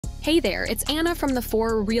Hey there, it's Anna from the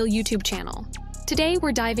For Real YouTube channel. Today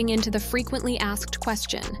we're diving into the frequently asked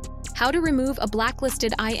question, how to remove a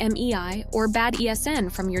blacklisted imei or bad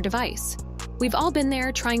ESN from your device. We've all been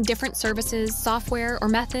there trying different services, software, or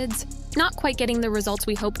methods, not quite getting the results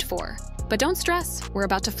we hoped for. But don't stress, we're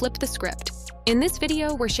about to flip the script. In this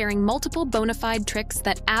video, we're sharing multiple bona fide tricks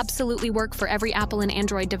that absolutely work for every Apple and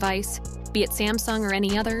Android device, be it Samsung or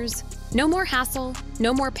any others. No more hassle,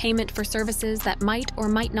 no more payment for services that might or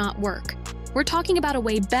might not work. We're talking about a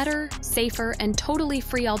way better, safer, and totally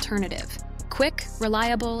free alternative. Quick,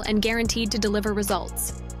 reliable, and guaranteed to deliver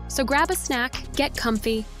results. So grab a snack, get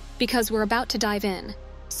comfy, because we're about to dive in.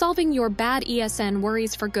 Solving your bad ESN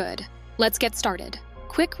worries for good. Let's get started.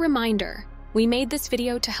 Quick reminder, we made this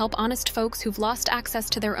video to help honest folks who've lost access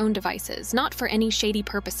to their own devices, not for any shady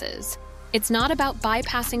purposes. It's not about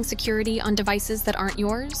bypassing security on devices that aren't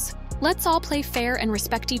yours. Let's all play fair and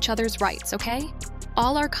respect each other's rights, okay?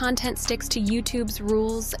 All our content sticks to YouTube's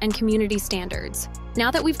rules and community standards. Now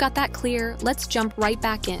that we've got that clear, let's jump right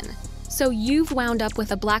back in. So you've wound up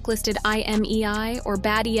with a blacklisted imei or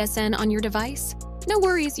bad ESN on your device? No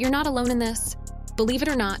worries, you're not alone in this. Believe it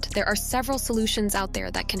or not, there are several solutions out there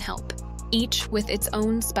that can help, each with its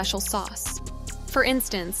own special sauce. For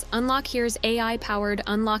instance, Unlock Here's AI-powered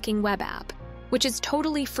unlocking web app, which is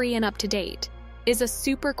totally free and up-to-date, is a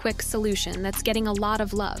super quick solution that's getting a lot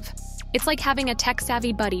of love. It's like having a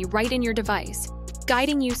tech-savvy buddy right in your device,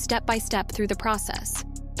 guiding you step-by-step through the process.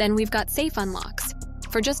 Then we've got Safe Unlocks.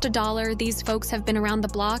 For just $1, these folks have been around the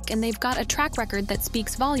block and they've got a track record that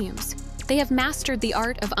speaks volumes. They have mastered the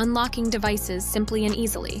art of unlocking devices simply and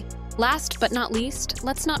easily. Last but not least,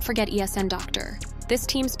 let's not forget ESN Doctor. This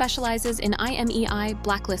team specializes in imei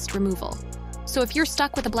blacklist removal. So if you're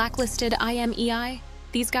stuck with a blacklisted imei,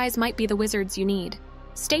 these guys might be the wizards you need.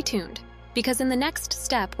 Stay tuned, because in the next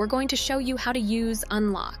step, we're going to show you how to use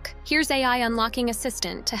Unlock. Here's AI Unlocking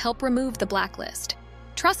Assistant to help remove the blacklist.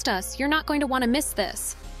 Trust us, you're not going to want to miss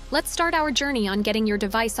this. Let's start our journey on getting your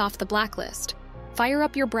device off the blacklist. Fire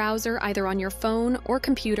up your browser either on your phone or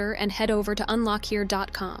computer and head over to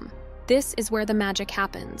unlockhere.com. This is where the magic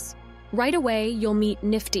happens. Right away, you'll meet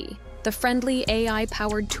Nifty, the friendly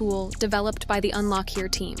AI-powered tool developed by the Unlock Here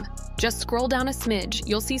team. Just scroll down a smidge,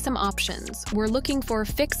 you'll see some options. We're looking for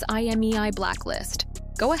Fix imei Blacklist.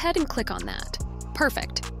 Go ahead and click on that.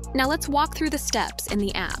 Perfect. Now let's walk through the steps in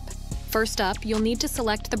the app. First up, you'll need to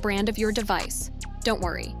select the brand of your device. Don't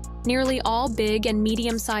worry, nearly all big and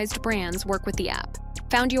medium-sized brands work with the app.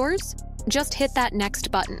 Found yours? Just hit that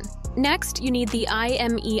Next button. Next, you need the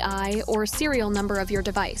imei or serial number of your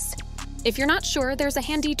device. If you're not sure, there's a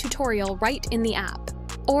handy tutorial right in the app.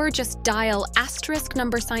 Or just dial *06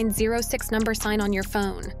 on your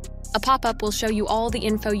phone. A pop-up will show you all the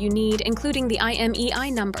info you need, including the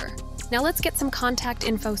imei number. Now let's get some contact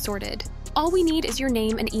info sorted. All we need is your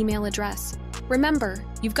name and email address. Remember,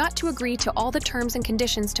 you've got to agree to all the terms and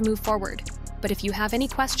conditions to move forward. But if you have any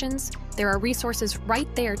questions, there are resources right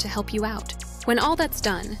there to help you out. When all that's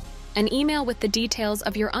done, an email with the details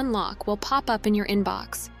of your unlock will pop up in your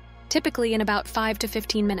inbox, typically in about 5 to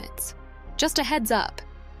 15 minutes. Just a heads up,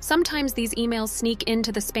 sometimes these emails sneak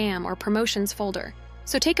into the spam or promotions folder,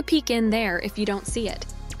 so take a peek in there if you don't see it.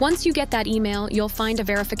 Once you get that email, you'll find a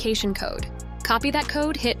verification code. Copy that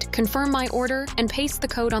code, hit Confirm My Order, and paste the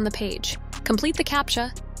code on the page. Complete the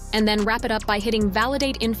CAPTCHA, and then wrap it up by hitting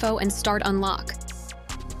Validate Info and Start Unlock.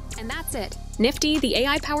 And that's it. Nifty, the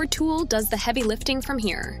AI-powered tool, does the heavy lifting from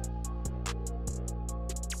here.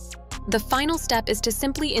 The final step is to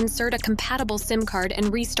simply insert a compatible SIM card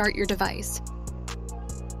and restart your device.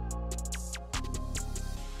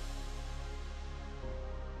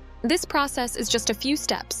 This process is just a few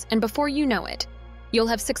steps, and before you know it, you'll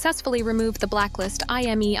have successfully removed the blacklist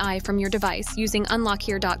imei from your device using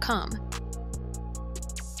unlockhere.com.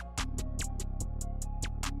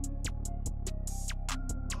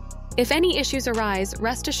 If any issues arise,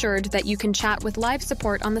 rest assured that you can chat with live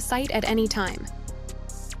support on the site at any time.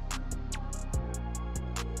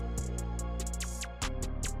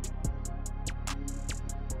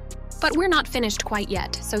 But we're not finished quite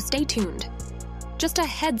yet, so stay tuned. Just a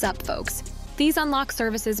heads up, folks. These unlock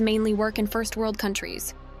services mainly work in first world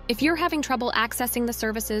countries. If you're having trouble accessing the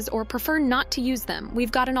services or prefer not to use them,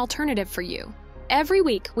 we've got an alternative for you. Every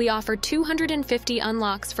week, we offer 250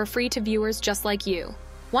 unlocks for free to viewers just like you.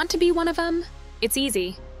 Want to be one of them? It's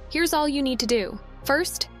easy. Here's all you need to do.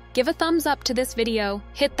 First, give a thumbs up to this video,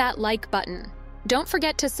 hit that like button. Don't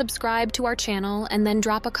forget to subscribe to our channel and then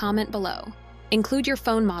drop a comment below. Include your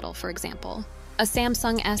phone model, for example, a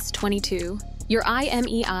Samsung S22, your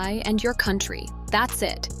imei, and your country. That's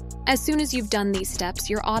it. As soon as you've done these steps,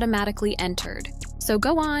 you're automatically entered. So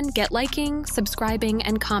go on, get liking, subscribing,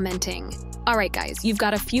 and commenting. Alright guys, you've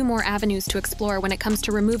got a few more avenues to explore when it comes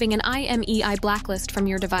to removing an IMEI blacklist from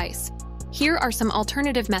your device. Here are some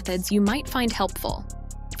alternative methods you might find helpful.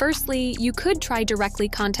 Firstly, you could try directly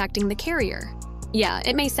contacting the carrier. Yeah,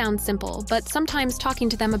 it may sound simple, but sometimes talking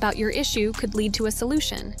to them about your issue could lead to a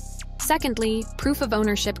solution. Secondly, proof of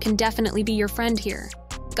ownership can definitely be your friend here.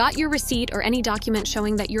 Got your receipt or any document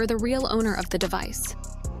showing that you're the real owner of the device.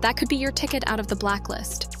 That could be your ticket out of the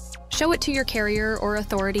blacklist. Show it to your carrier or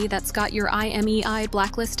authority that's got your IMEI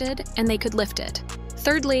blacklisted, and they could lift it.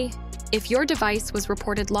 Thirdly, if your device was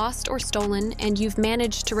reported lost or stolen and you've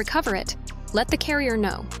managed to recover it, let the carrier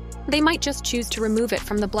know. They might just choose to remove it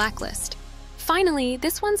from the blacklist. Finally,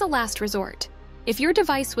 this one's a last resort. If your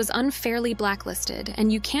device was unfairly blacklisted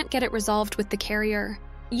and you can't get it resolved with the carrier,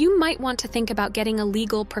 you might want to think about getting a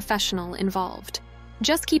legal professional involved.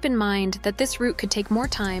 Just keep in mind that this route could take more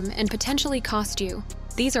time and potentially cost you.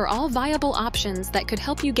 These are all viable options that could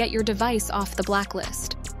help you get your device off the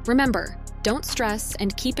blacklist. Remember, don't stress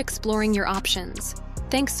and keep exploring your options.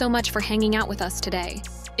 Thanks so much for hanging out with us today.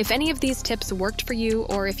 If any of these tips worked for you,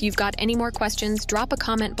 or if you've got any more questions, drop a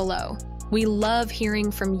comment below. We love hearing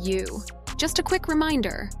from you. Just a quick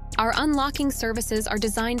reminder, our unlocking services are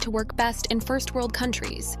designed to work best in first world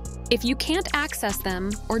countries. If you can't access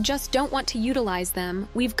them or just don't want to utilize them,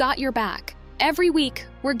 we've got your back. Every week,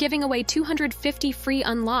 we're giving away 250 free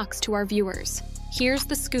unlocks to our viewers. Here's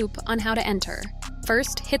the scoop on how to enter.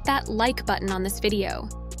 First, hit that like button on this video,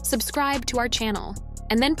 subscribe to our channel,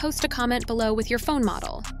 and then post a comment below with your phone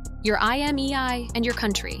model, your IMEI, and your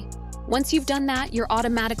country. Once you've done that, you're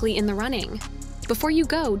automatically in the running. Before you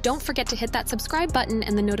go, don't forget to hit that subscribe button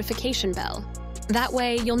and the notification bell. That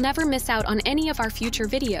way, you'll never miss out on any of our future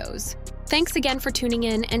videos. Thanks again for tuning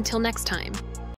in. Until next time.